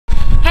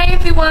Hey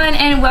everyone,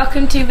 and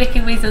welcome to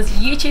Wicked Weasel's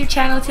YouTube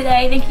channel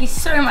today. Thank you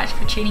so much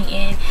for tuning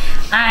in.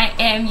 I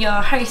am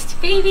your host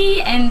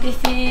Phoebe, and this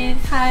is...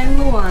 Hi,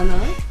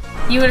 Luana.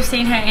 You would have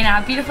seen her in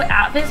our beautiful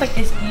outfits, like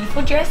this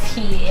beautiful dress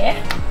here.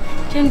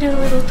 Do you want to do a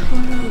little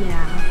tour?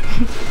 Yeah.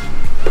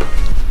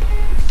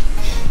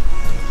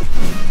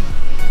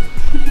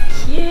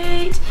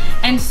 Cute.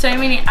 And so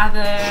many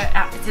other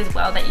outfits as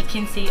well that you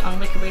can see on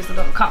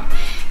wickedweasel.com.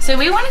 So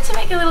we wanted to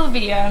make a little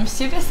video. I'm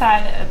super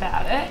excited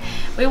about it.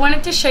 We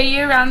wanted to show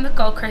you around the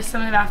Gold Coast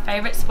some of our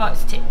favourite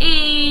spots to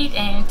eat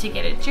and to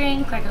get a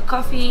drink, like a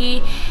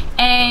coffee,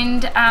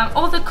 and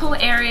all the cool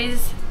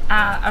areas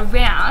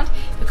around,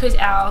 because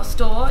our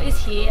store is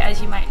here,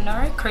 as you might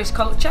know, Coast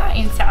Culture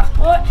in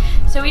Southport.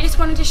 So we just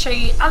wanted to show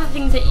you other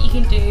things that you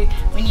can do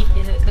when you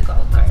visit the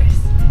Gold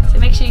Coast. So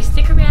make sure you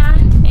stick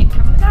around and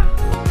come with us.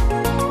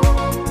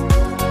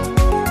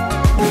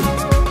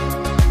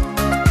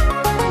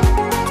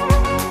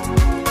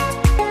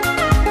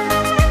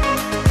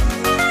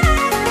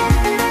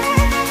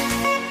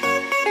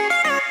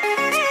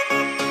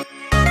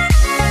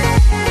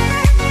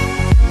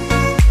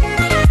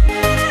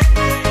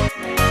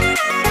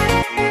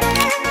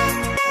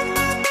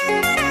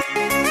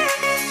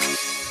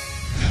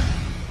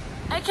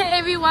 Okay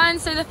everyone,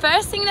 so the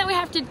first thing that we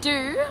have to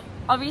do,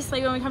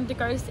 obviously when we come to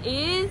Coast,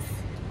 is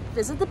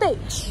Visit the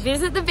beach.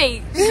 visit the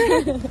beach.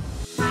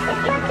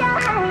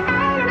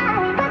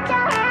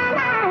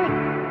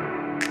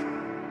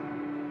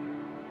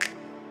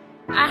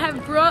 I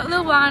have brought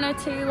Luana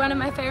to one of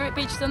my favourite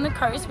beaches on the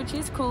coast, which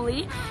is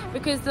Coolie,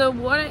 because the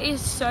water is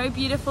so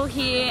beautiful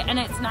here and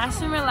it's nice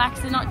and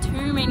relaxed. There's not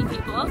too many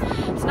people,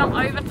 it's not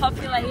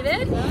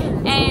overpopulated,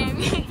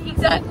 and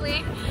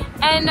exactly,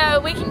 and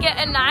we can get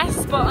a nice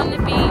spot on the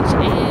beach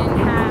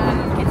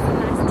and get some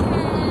nice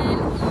tan,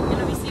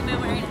 and obviously we're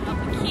wearing our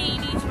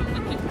bikinis from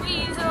Wicked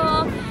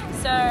Weasel,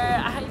 so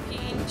I hope you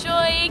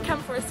enjoy.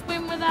 Come for a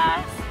swim with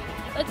us.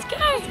 Let's go.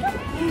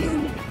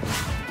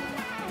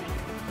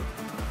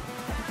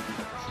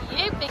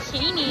 Cute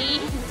bikini.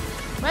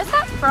 Where's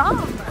that from?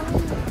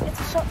 It's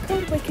a shop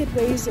called Wicked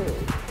Weasel.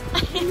 I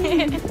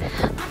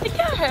think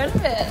I heard of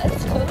it.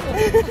 That's cool.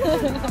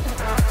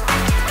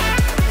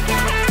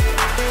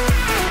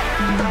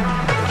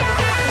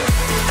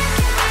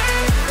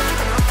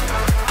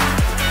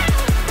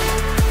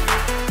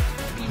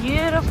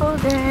 Beautiful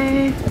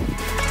day.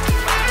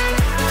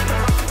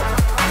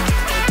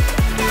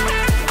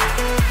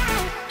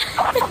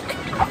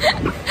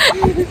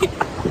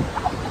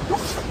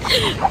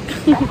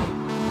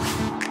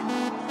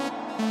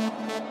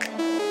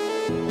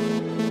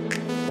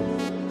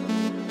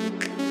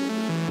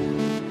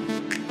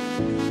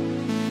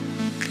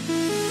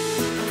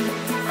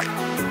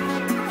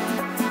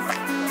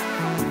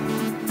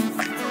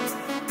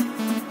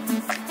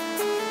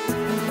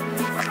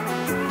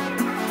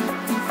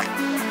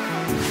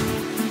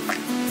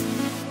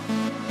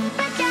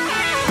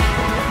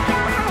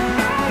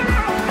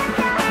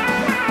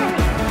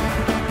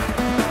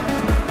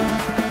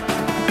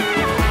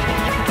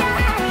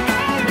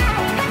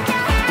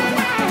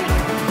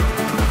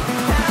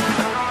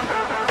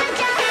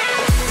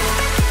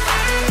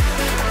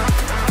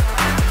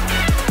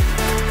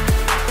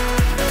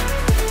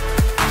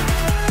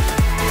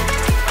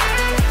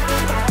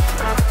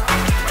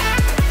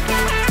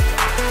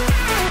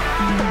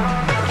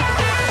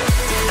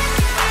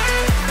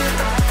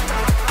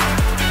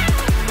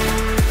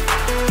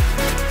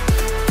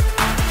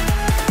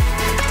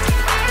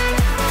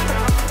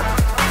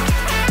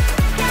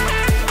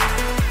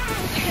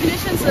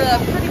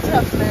 Pretty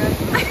tough, man.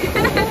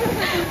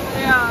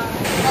 Yeah.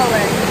 Oh,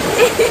 wait.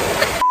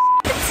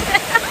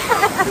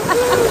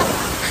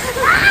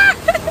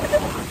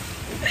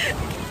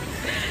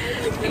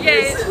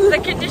 Okay, the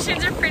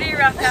conditions are pretty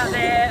rough out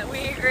there, we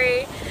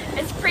agree.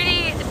 It's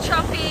pretty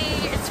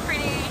choppy, it's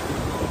pretty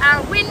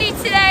windy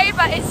today,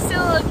 but it's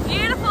still a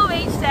beautiful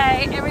beach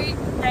day. Every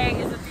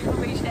day is a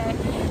beautiful beach day,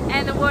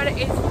 and the water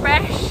is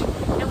fresh,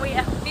 and we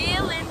are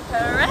feeling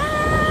fresh.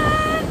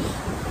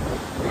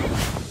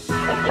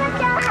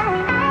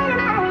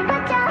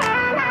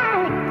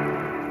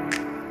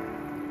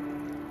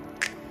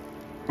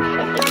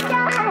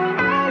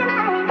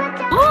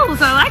 Oh,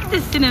 so I like the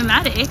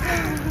cinematic.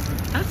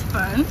 That's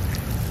fun.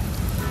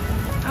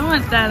 I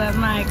want that on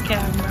my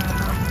camera.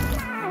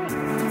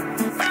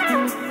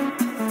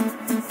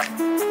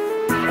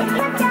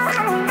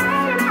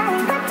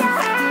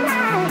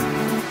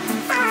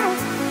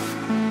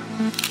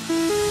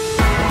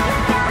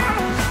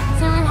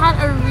 So we've had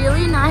a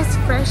really nice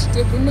fresh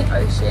dip in the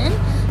ocean,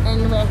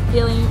 and we're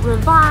feeling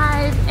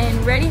revived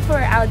and ready for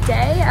our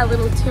day, our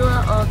little tour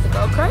of the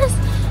Gold Coast.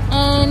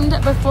 And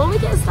before we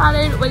get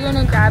started, we're going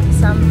to grab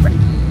some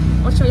brekkie.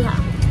 What should we have?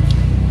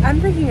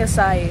 I'm thinking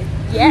acai.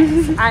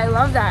 Yes, I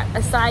love that.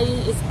 Acai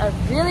is a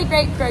really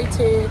great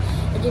go-to.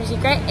 It gives you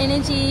great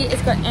energy.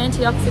 It's got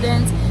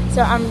antioxidants,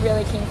 so I'm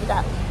really keen for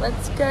that.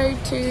 Let's go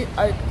to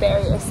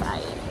Oakberry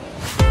Acai.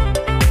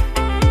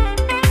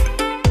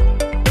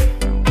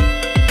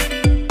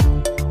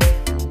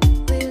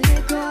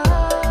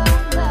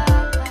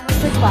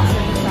 It's the classic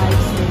acai.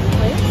 soon,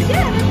 please?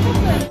 Yeah, no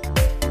problem.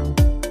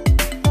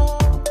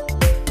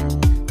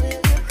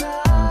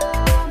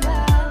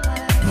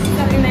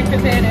 Something they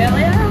prepared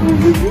earlier.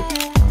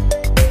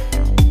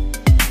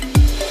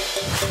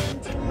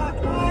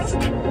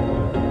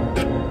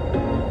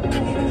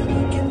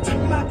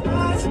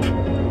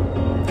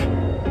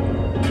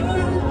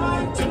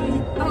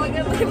 Oh my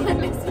god, look at my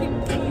messy.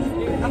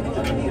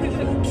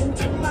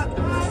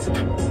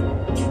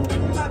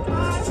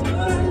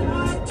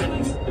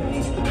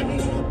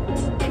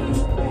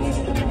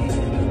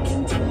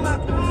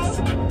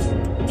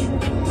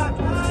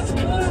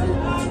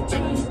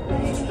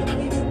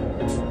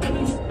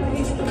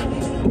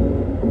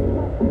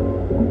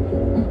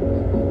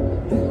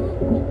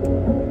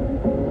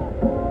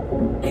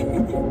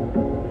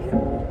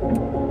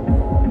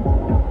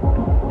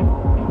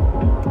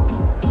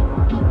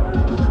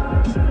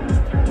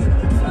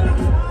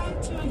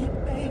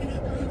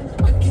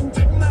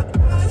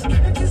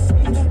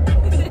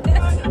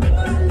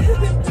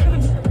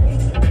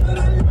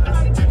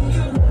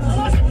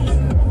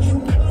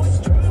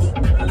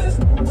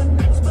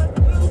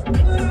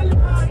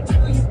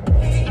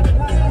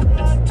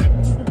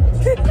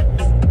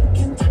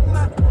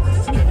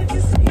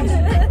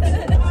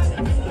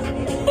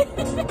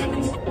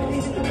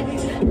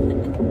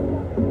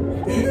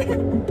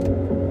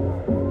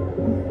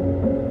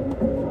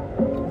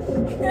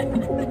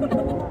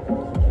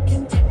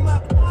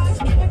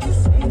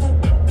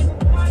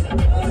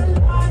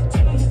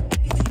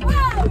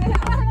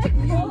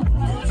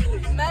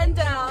 Man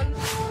down.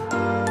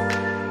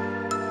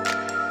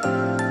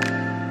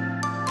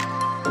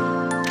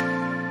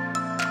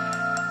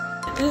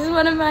 This is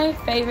one of my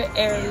favourite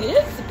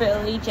areas,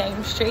 Burleigh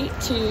James Street,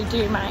 to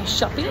do my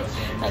shopping,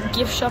 like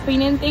gift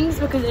shopping and things,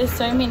 because there's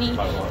so many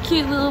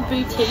cute little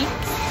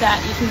boutiques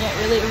that you can get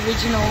really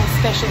original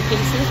special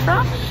pieces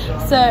from.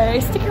 So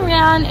stick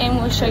around and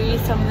we'll show you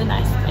some of the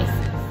nice places.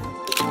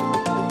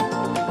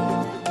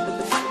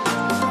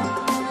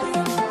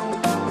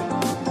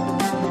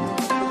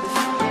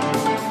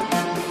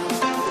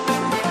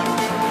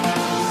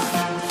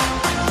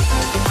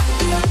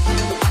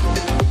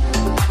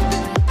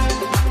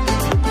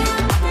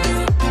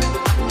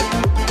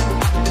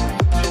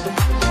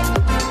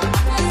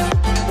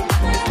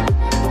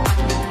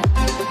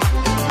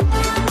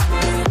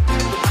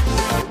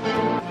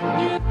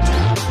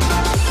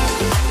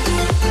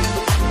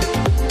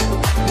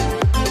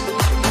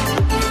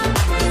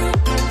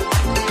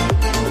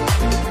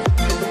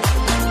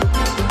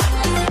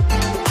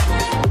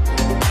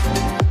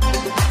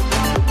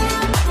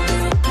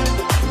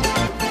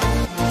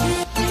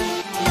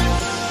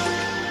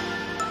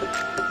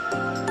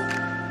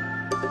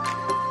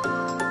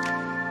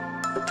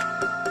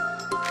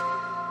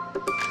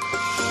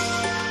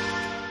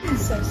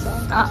 So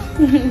sorry. Ah.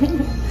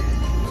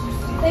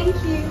 Thank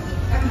you.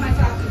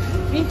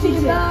 Me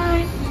too.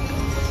 Bye.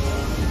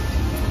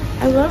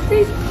 I love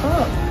these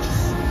pops.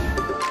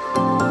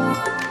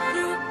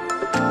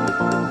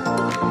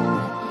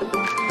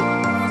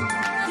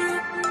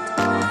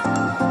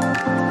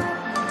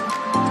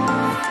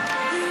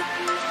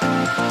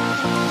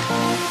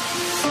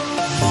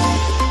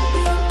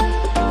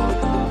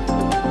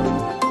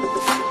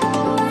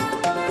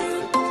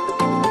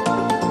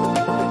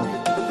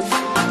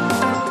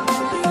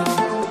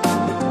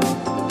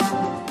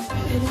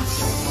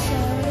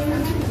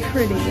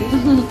 Pretty. I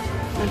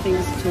think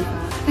it's too far.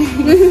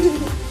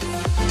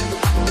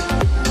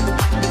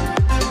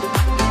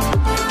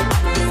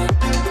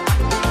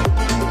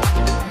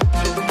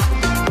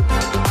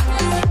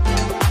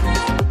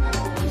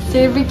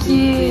 Super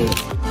cute.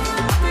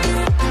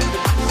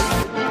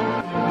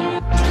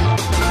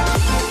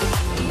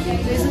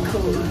 These are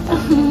cool.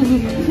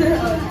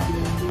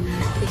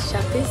 This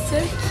shop is so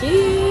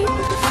cute.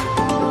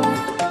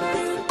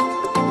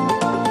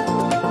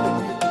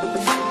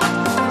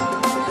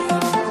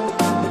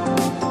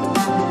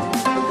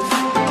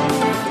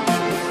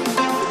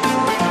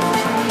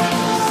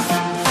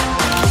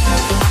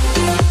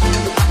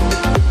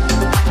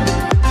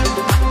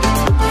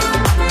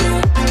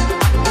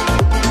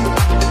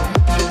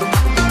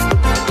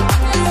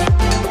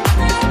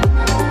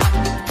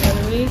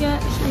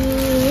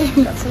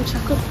 Got some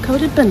chocolate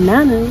coated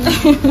bananas.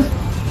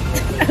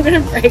 I'm gonna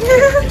break it.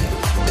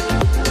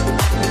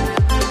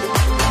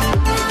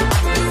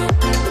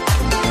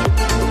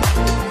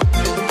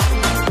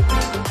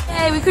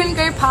 Hey, we couldn't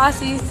go past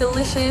these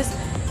delicious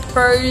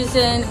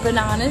frozen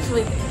bananas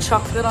with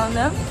chocolate on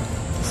them.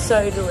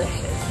 So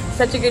delicious.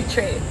 Such a good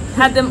treat.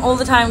 Had them all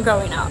the time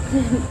growing up.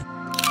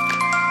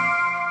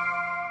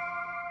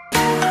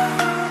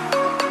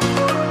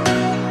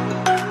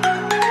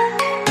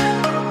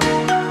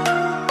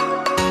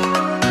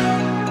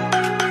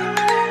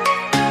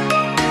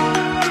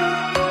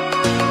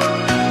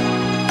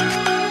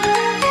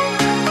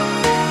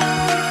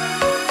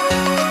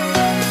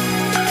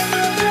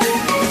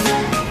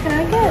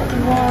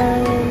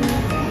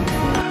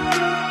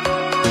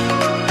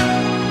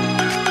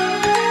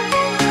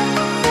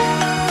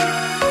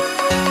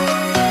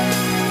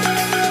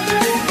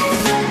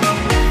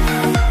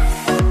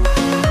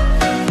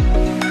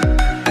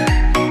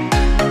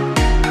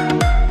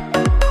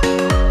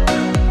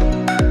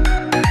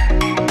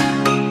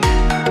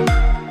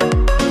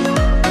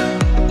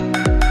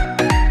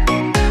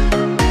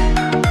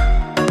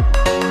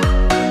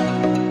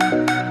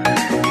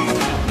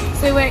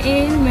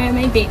 in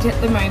Mermaid Beach at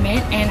the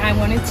moment, and I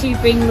wanted to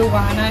bring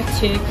Luana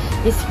to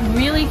this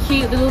really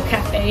cute little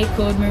cafe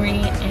called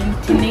Marie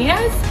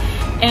Antonia's.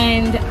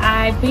 And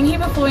I've been here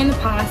before in the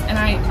past and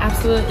I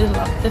absolutely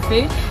love the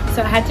food,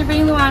 so I had to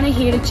bring Luana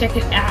here to check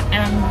it out,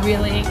 and I'm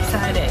really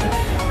excited.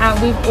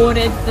 We've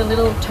ordered the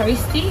little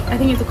toasty, I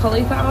think it's a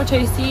cauliflower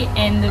toasty,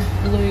 and the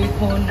blue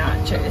corn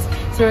nachos,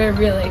 so we're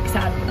really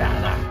excited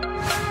about that.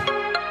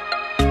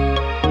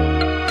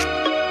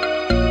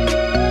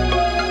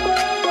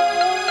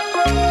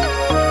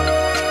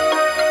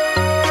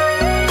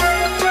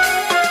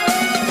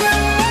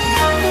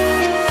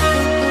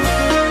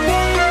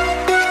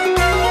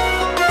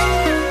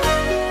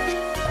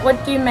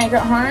 What do you make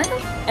at home,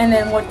 and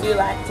then what do you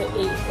like to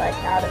eat, like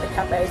out at the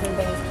cafes and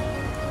things?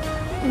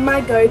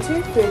 My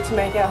go-to food to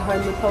make at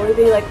home would probably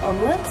be like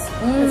omelets.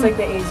 It's like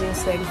the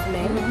easiest thing for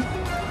me.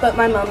 But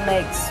my mum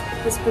makes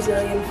this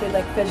Brazilian food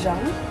like feijão,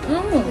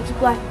 which is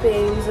black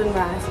beans and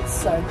rice. It's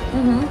so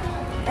good.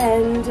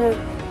 And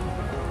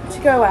to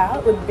go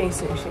out would be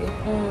sushi.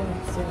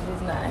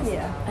 Sushi's nice.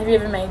 Yeah. Have you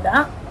ever made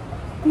that?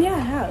 Yeah, I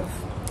have.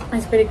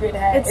 It's pretty good.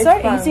 Hey? It's so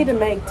fun. easy to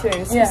make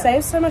too. So Yeah. it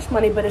saves so much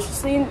money, but it's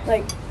just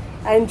like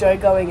I enjoy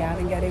going out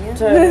and getting it.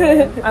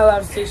 Totally. I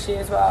love sushi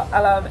as well.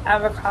 I love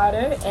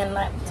avocado and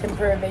like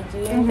tempura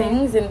veggie and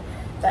things, and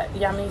that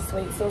yummy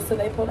sweet sauce that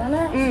they put on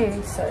it.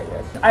 It's so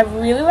good. I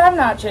really love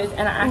nachos,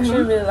 and I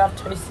actually really love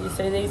toasty,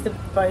 so these are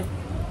both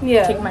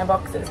tick my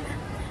boxes.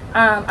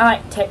 I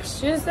like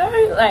textures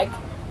though, like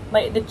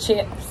the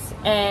chips,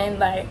 and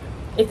like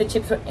if the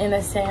chips were in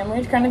a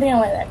sandwich kind of thing, I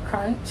like that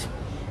crunch.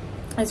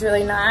 It's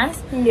really nice.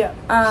 Yeah.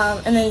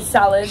 And then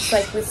salads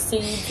like with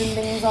seeds and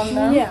things on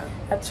them. Yeah.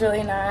 That's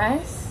really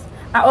nice.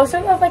 I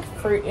also love like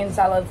fruit in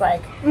salads,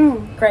 like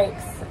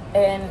grapes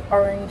and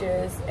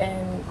oranges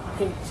and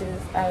peaches.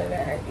 I don't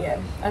know. Yeah,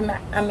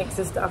 a mix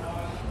of stuff.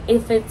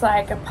 If it's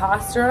like a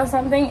pasta or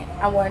something,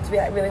 I want it to be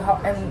like really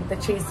hot and the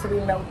cheese to be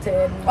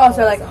melted. Oh,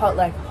 so like hot,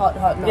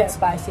 not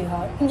spicy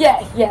hot.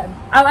 Yeah.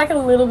 I like a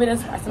little bit of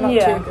spice. I'm not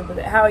too good with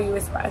it. How are you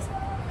with spice?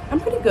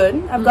 I'm pretty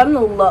good. I've gotten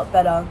a lot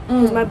better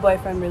because my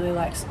boyfriend really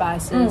likes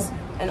spices,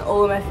 and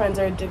all of my friends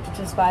are addicted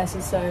to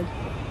spices. So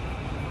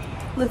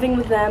living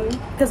with them,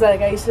 because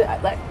like I used to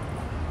like,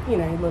 you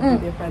know, live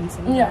with your friends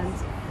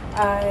sometimes.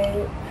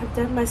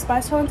 My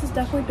spice tolerance is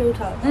definitely built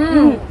up.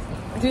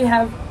 Do you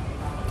have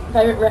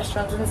favorite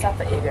restaurants and stuff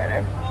that you go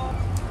to?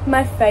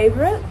 My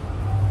favorite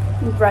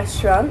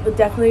restaurant would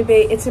definitely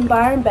be, it's in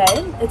Byron Bay.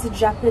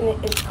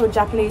 It's called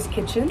Japanese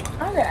Kitchen.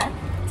 Okay.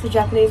 It's a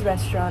Japanese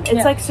restaurant.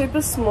 It's like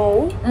super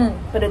small,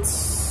 but it's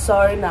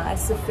so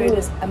nice. The food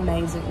is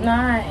amazing.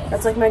 Nice.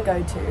 That's like my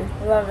go-to.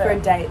 Love it. For a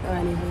date or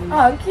anything.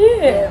 Oh,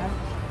 cute. Yeah.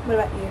 What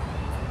about you?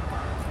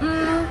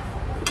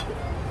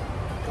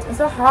 It's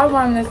a hard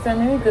one. There's so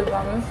many good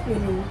ones.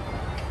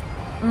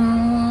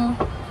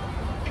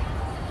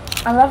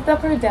 I love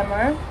Dapper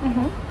Demo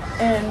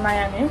in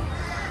Miami.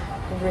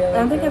 Really I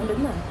don't good. think I've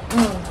been there.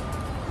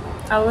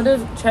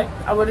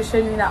 I would have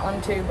shown you that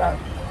one too, but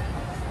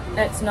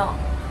it's not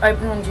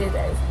open on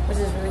Tuesdays, which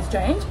is really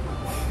strange.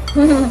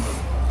 And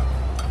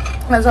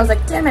so I was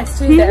like, damn, it's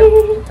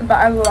Tuesday. But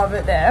I love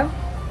it there.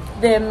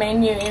 Their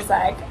menu is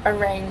like a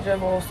range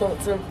of all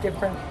sorts of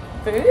different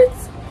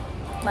foods.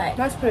 Like,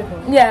 that's pretty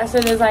cool. Yeah, so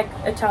there's like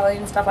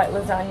Italian stuff like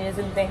lasagnas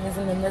and things,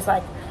 and then there's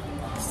like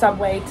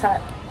Subway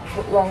type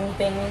long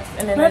things,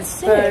 and then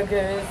there's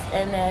burgers,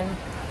 and then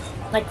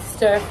like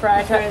stir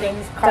fry type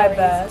things.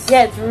 Diverse.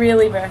 Yeah, it's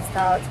really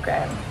versatile. It's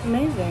great.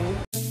 Amazing.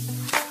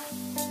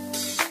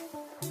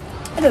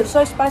 It is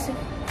so spicy.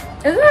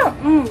 Is it? No.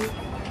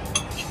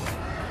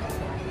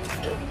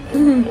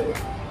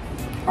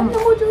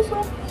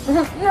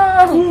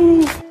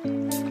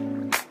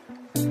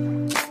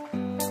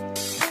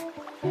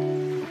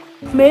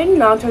 Made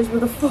nachos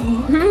with a fork.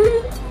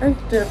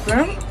 It's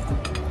different.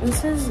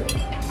 This is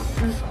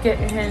just get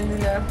your hands in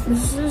there.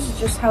 This is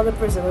just how the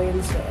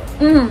Brazilians do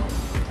it.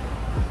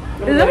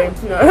 Is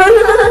it? No.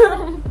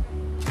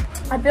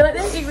 I feel like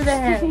they eat with their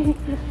hands.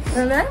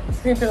 Don't they?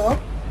 Scoop it off.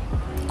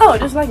 Oh,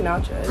 just like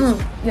nachos.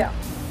 Yeah.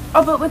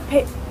 Oh, but with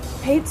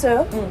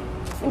pizza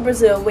in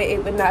Brazil, we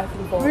eat with knife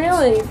and forks.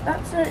 Really?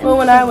 That's so interesting. Well,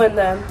 when I went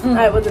there,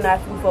 I ate with a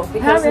knife and fork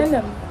because how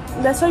random.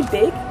 They're so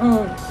big.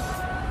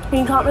 And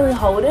you can't really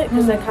hold it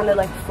because they're kind of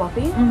like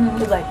floppy.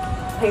 With like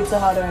Pizza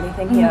Hut or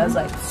anything here is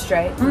like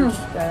straight. And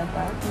just go like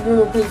that.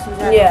 Little pieces.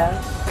 Yeah.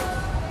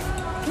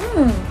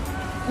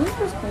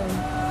 Interesting.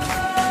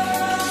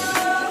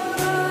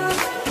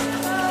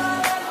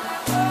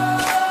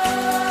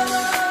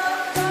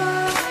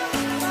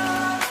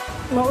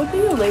 What would be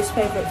your least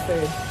favorite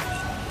food?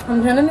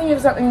 I'm trying to think of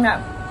something that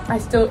I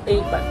still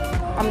eat, but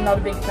I'm not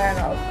a big fan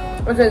of.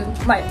 Because,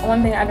 like,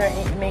 one thing, I don't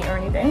eat meat or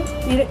anything.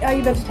 Are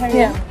you vegetarian?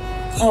 Yeah.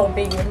 Or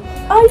vegan.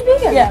 Oh, you're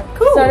vegan? Yeah.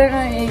 Cool. So I don't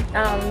really eat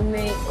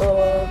meat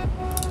or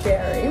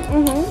dairy.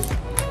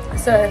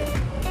 So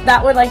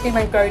that would, like, be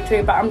my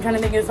go-to, but I'm trying to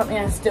think of something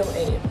I still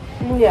eat.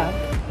 Yeah.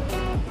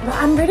 But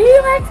I'm pretty,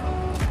 like,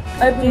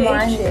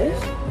 open-minded.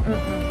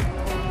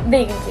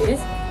 Vegan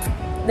cheese.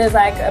 There's,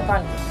 like, a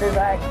bunch. There's,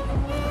 like,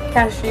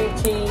 cashew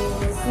cheese,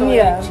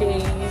 soy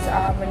cheese,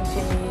 and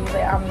chili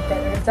pepper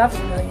and stuff is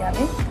really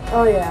yummy.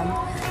 Oh yeah.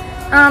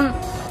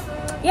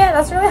 Yeah,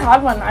 that's a really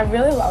hard one. I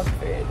really love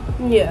food.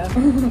 Yeah.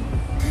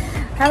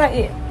 How about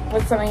you?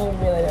 What's something you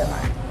really don't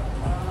like?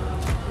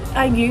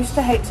 I used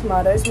to hate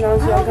tomatoes when I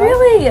was younger.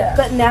 Really?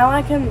 But now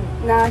I can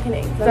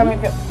eat them.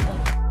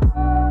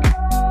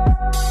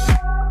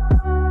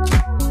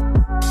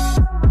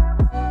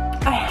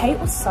 I hate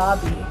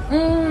wasabi. I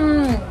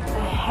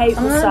hate wasabi.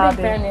 I'm not a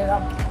big fan either.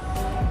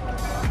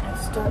 I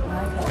just don't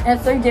like it.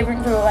 It's so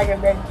different to like a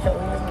red chili,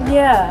 isn't it?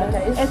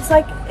 Yeah. It's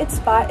like, it's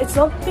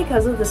not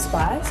because of the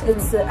spice,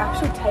 it's the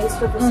actual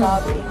taste of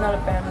wasabi. Not a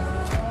fan.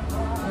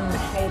 I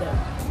hate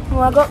it.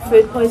 Well, I got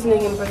food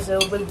poisoning in Brazil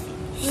with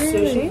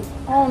sushi.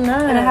 Oh no.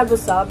 And I had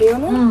wasabi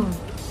on it.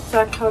 So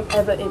I can't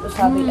ever eat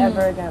wasabi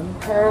ever again.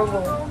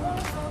 Terrible.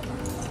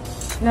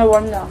 No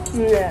wonder.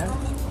 Yeah.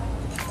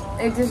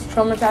 It just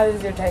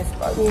traumatizes your taste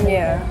buds.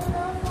 Yeah.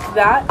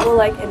 That or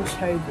like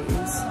anchovies.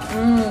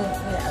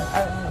 Yeah, I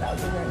don't think that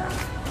would be very nice.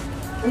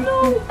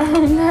 No.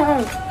 Oh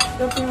no.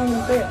 Nothing on the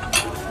bit.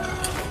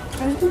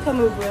 I just think I'm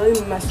a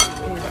really messy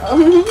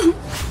eater.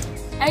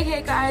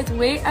 Okay guys,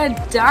 we are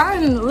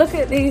done. Look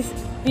at these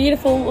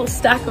beautiful little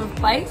stack of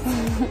plates.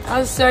 That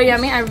was so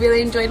yummy. I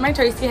really enjoyed my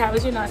toasty. How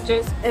was your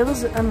nachos? It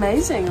was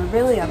amazing.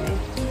 Really yummy.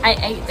 I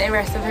ate the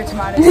rest of her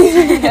tomatoes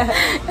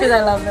because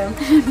I love them.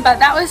 But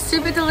that was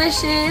super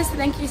delicious.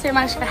 Thank you so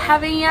much for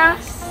having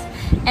us.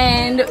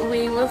 And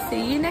we will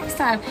see you next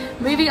time.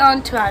 Moving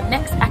on to our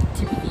next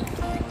activity.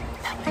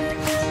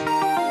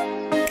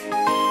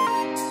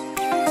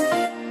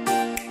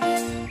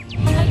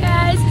 Hey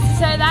guys,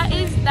 so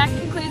that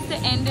concludes the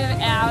end of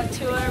our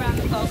tour around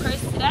the Gold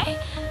Coast today.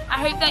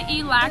 I hope that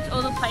you liked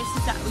all the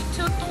places that we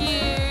took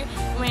you.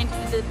 We went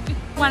to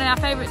one of our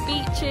favourite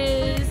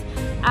beaches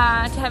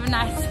to have a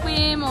nice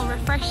swim or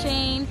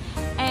refreshing,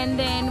 and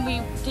then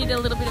we did a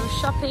little bit of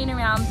shopping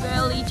around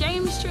Burleigh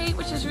James Street,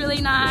 which is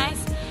really nice.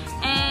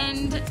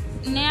 And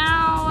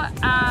now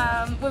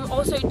we've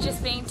also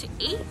just been to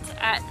eat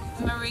at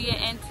Maria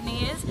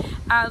Antonia's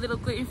little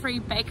gluten-free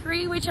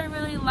bakery, which I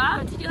really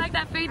loved. Did you like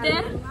that food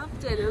there? I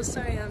loved it. It was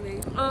so yummy.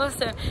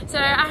 Awesome. So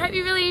I hope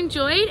you really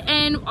enjoyed,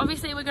 and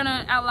obviously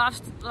our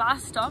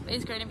last stop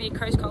is going to be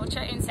Coast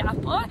Culture in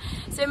Southport.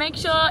 So make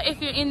sure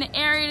if you're in the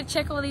area to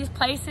check all these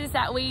places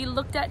that we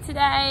looked at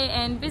today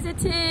and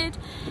visited,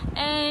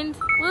 and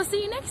we'll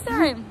see you next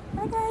time.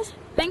 Bye guys.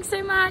 Thanks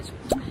so much.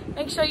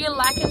 Make sure you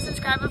like and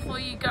subscribe before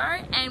you go,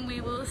 and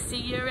we will see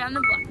you around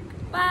the block.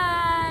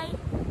 Bye.